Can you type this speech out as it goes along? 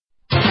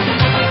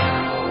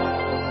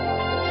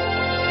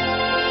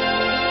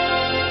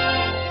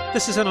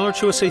This is an Alert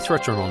USA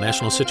Threat Journal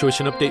National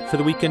Situation Update for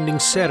the week ending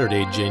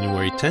Saturday,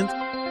 January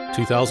 10th,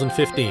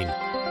 2015.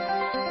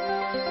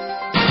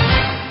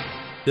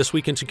 This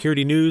week in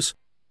security news,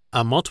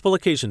 on multiple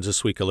occasions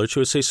this week, Alert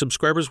USA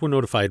subscribers were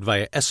notified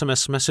via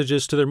SMS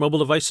messages to their mobile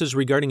devices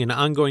regarding an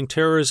ongoing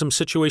terrorism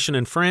situation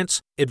in France,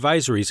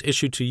 advisories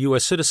issued to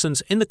U.S. citizens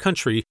in the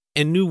country,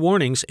 and new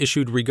warnings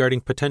issued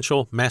regarding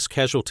potential mass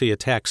casualty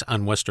attacks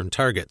on Western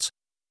targets.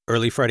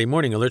 Early Friday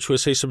morning, Alert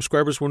USA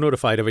subscribers were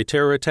notified of a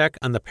terror attack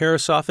on the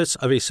Paris office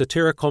of a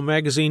satirical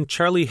magazine,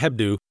 Charlie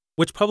Hebdo,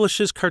 which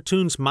publishes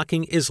cartoons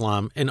mocking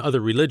Islam and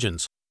other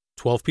religions.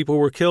 12 people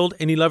were killed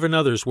and 11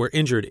 others were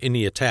injured in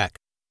the attack.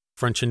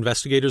 French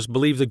investigators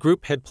believe the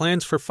group had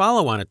plans for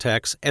follow-on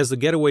attacks as the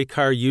getaway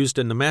car used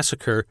in the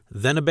massacre,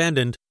 then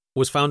abandoned,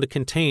 was found to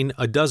contain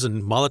a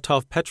dozen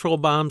Molotov petrol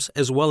bombs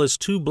as well as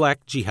 2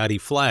 black jihadi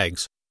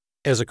flags.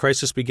 As the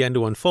crisis began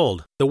to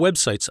unfold, the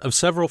websites of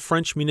several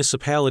French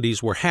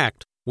municipalities were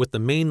hacked, with the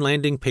main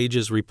landing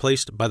pages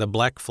replaced by the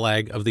black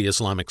flag of the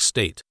Islamic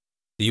State.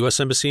 The U.S.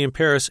 Embassy in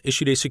Paris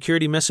issued a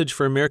security message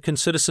for American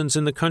citizens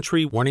in the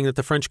country, warning that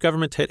the French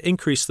government had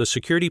increased the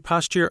security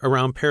posture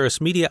around Paris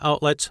media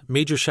outlets,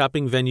 major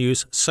shopping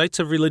venues, sites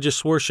of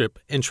religious worship,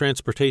 and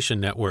transportation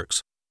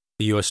networks.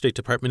 The U.S. State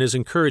Department is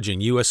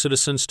encouraging U.S.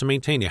 citizens to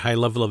maintain a high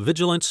level of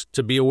vigilance,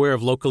 to be aware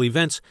of local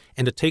events,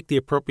 and to take the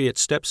appropriate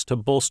steps to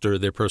bolster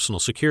their personal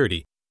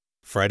security.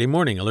 Friday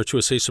morning, Alert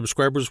USA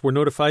subscribers were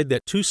notified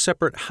that 2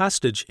 separate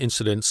hostage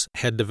incidents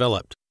had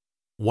developed.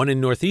 One in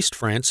northeast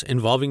France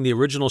involving the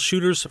original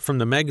shooters from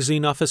the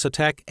magazine office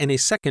attack, and a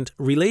second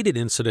related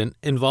incident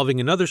involving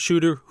another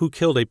shooter who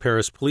killed a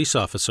Paris police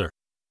officer.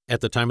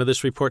 At the time of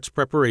this report's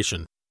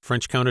preparation,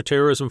 French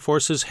counterterrorism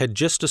forces had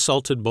just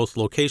assaulted both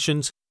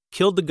locations,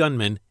 killed the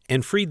gunmen,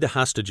 and freed the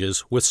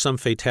hostages with some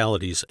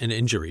fatalities and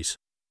injuries.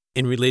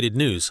 In related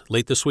news,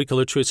 late this week,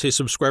 Alert USA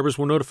subscribers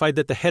were notified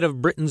that the head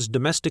of Britain's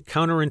Domestic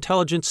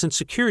Counterintelligence and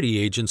Security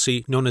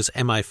Agency, known as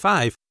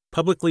MI5,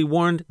 publicly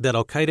warned that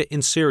al-Qaeda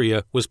in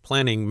Syria was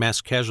planning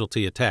mass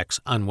casualty attacks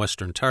on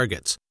Western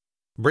targets.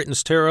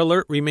 Britain's terror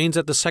alert remains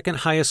at the second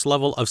highest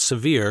level of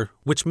severe,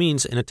 which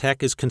means an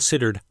attack is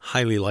considered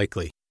highly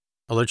likely.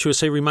 Alert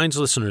USA reminds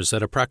listeners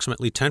that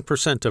approximately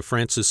 10% of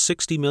France's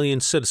 60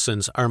 million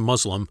citizens are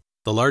Muslim,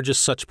 the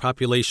largest such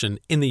population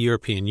in the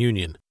European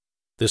Union.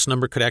 This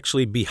number could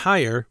actually be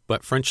higher,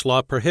 but French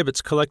law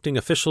prohibits collecting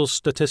official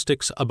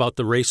statistics about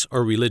the race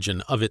or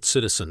religion of its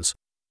citizens.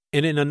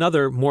 And in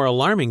another, more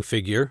alarming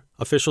figure,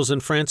 officials in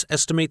France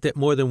estimate that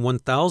more than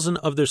 1,000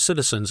 of their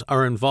citizens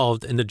are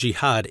involved in the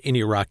jihad in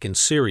Iraq and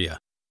Syria.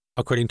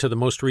 According to the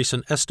most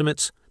recent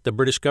estimates, the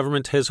British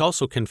government has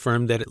also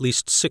confirmed that at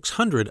least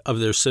 600 of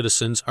their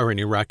citizens are in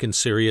Iraq and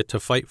Syria to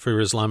fight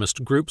for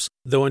Islamist groups,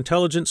 though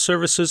intelligence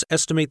services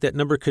estimate that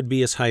number could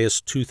be as high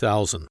as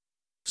 2,000.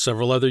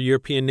 Several other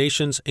European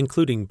nations,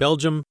 including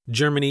Belgium,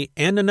 Germany,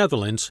 and the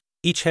Netherlands,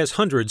 each has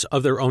hundreds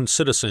of their own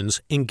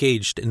citizens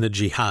engaged in the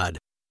jihad.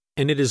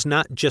 And it is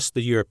not just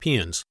the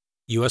Europeans.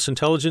 U.S.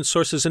 intelligence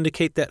sources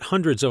indicate that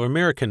hundreds of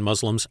American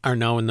Muslims are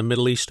now in the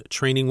Middle East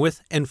training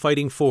with and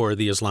fighting for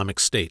the Islamic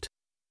State.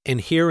 And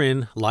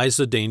herein lies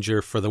the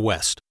danger for the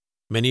West.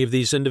 Many of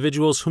these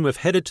individuals whom have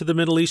headed to the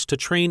Middle East to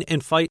train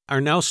and fight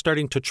are now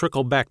starting to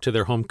trickle back to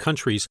their home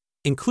countries,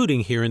 including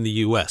here in the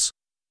U.S.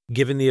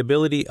 Given the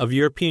ability of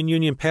European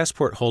Union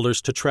passport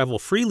holders to travel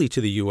freely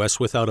to the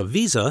U.S. without a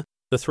visa,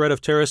 the threat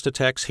of terrorist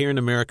attacks here in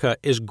America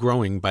is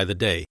growing by the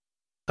day.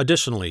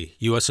 Additionally,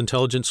 U.S.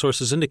 intelligence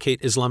sources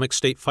indicate Islamic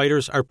State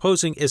fighters are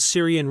posing as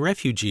Syrian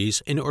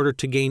refugees in order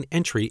to gain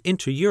entry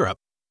into Europe.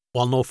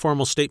 While no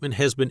formal statement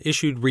has been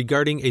issued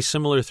regarding a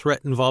similar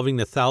threat involving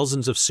the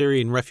thousands of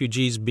Syrian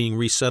refugees being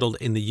resettled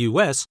in the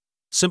U.S.,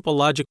 simple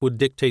logic would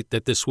dictate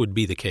that this would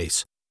be the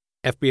case.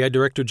 FBI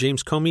Director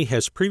James Comey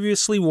has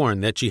previously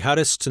warned that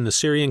jihadists in the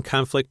Syrian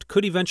conflict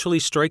could eventually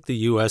strike the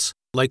U.S.,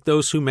 like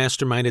those who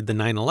masterminded the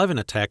 9/11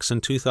 attacks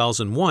in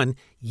 2001,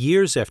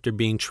 years after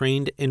being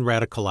trained and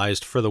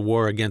radicalized for the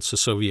war against the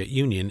Soviet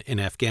Union in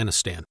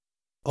Afghanistan.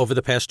 Over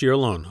the past year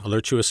alone,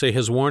 Alert USA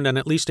has warned on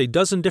at least a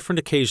dozen different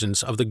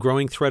occasions of the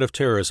growing threat of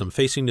terrorism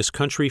facing this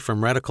country,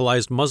 from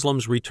radicalized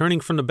Muslims returning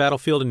from the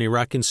battlefield in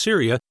Iraq and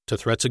Syria, to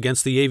threats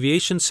against the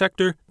aviation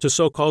sector, to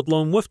so-called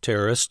lone wolf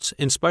terrorists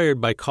inspired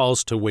by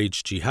calls to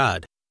wage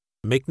jihad.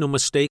 Make no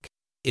mistake,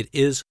 it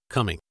is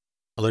coming.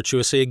 Alert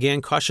USA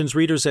again cautions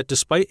readers that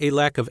despite a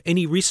lack of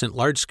any recent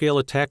large-scale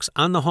attacks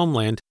on the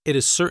homeland, it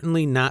is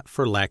certainly not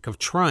for lack of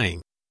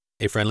trying.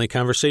 A friendly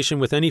conversation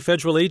with any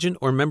federal agent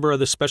or member of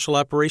the special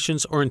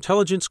operations or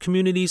intelligence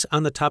communities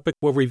on the topic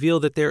will reveal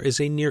that there is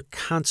a near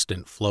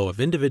constant flow of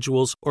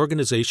individuals,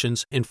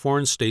 organizations, and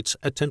foreign states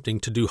attempting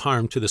to do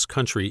harm to this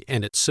country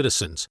and its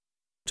citizens.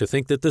 To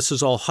think that this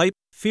is all hype,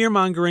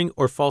 fear-mongering,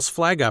 or false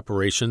flag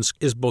operations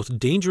is both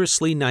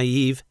dangerously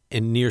naive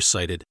and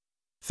nearsighted.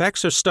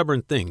 Facts are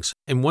stubborn things,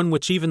 and one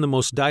which even the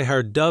most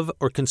diehard dove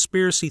or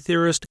conspiracy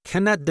theorist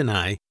cannot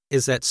deny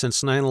is that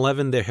since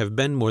 9/11 there have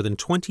been more than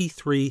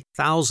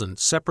 23,000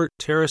 separate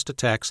terrorist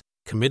attacks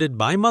committed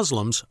by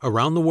Muslims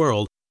around the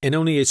world, and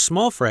only a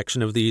small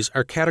fraction of these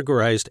are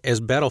categorized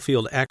as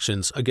battlefield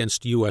actions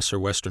against U.S. or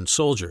Western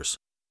soldiers.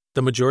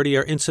 The majority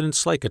are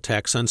incidents like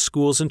attacks on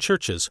schools and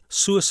churches,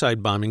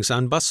 suicide bombings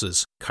on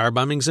buses, car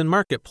bombings in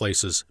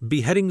marketplaces,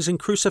 beheadings and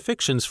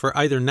crucifixions for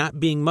either not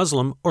being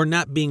Muslim or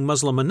not being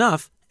Muslim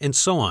enough, and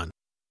so on.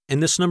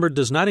 And this number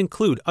does not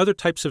include other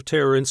types of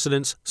terror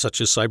incidents,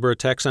 such as cyber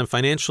attacks on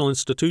financial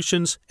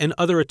institutions and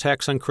other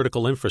attacks on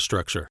critical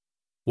infrastructure.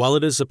 While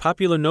it is a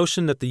popular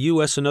notion that the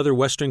U.S. and other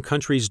Western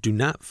countries do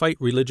not fight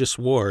religious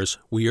wars,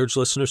 we urge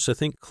listeners to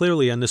think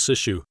clearly on this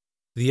issue.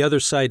 The other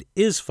side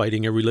is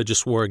fighting a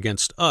religious war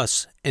against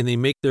us, and they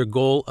make their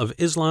goal of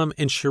Islam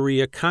and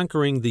Sharia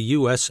conquering the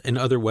U.S. and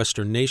other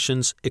Western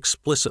nations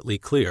explicitly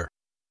clear.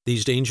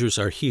 These dangers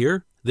are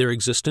here, their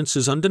existence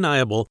is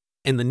undeniable,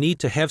 and the need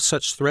to have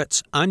such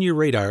threats on your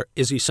radar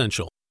is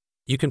essential.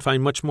 You can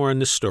find much more on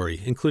this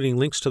story, including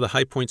links to the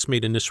high points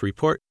made in this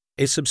report,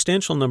 a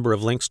substantial number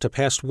of links to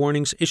past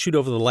warnings issued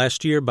over the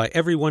last year by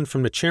everyone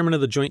from the Chairman of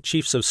the Joint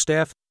Chiefs of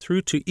Staff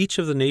through to each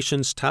of the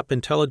nation's top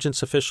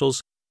intelligence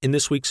officials in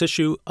this week's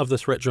issue of the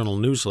Threat Journal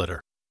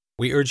newsletter.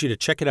 We urge you to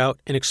check it out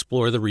and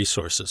explore the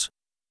resources.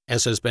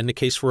 As has been the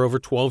case for over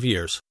 12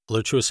 years,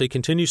 AlertsUSA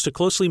continues to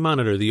closely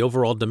monitor the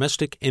overall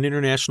domestic and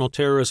international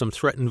terrorism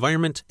threat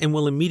environment and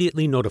will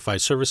immediately notify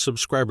service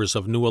subscribers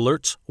of new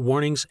alerts,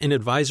 warnings, and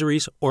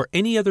advisories or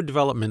any other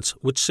developments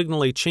which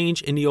signal a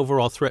change in the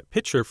overall threat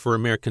picture for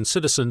American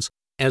citizens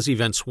as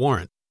events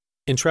warrant.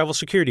 In travel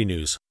security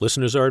news,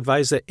 listeners are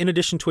advised that in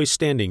addition to a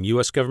standing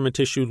U.S.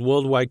 government-issued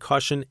worldwide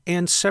caution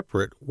and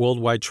separate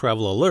worldwide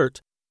travel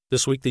alert,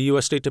 this week the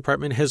U.S. State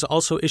Department has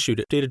also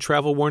issued updated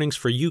travel warnings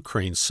for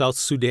Ukraine, South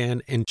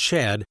Sudan, and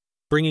Chad,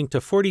 bringing to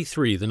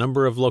 43 the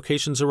number of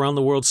locations around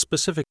the world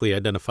specifically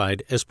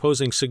identified as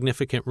posing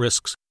significant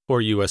risks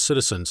for U.S.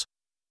 citizens.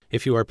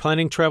 If you are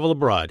planning travel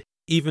abroad,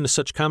 even to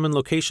such common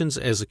locations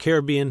as the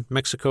Caribbean,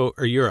 Mexico,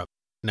 or Europe,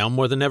 now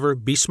more than ever,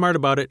 be smart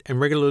about it and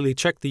regularly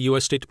check the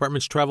U.S. State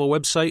Department's travel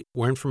website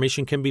where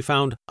information can be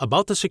found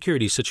about the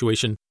security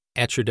situation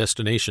at your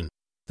destination.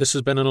 This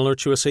has been an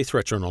AlertsUSA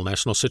Threat Journal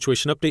National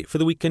Situation Update for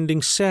the week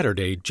ending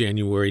Saturday,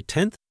 January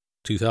 10th,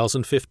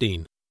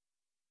 2015.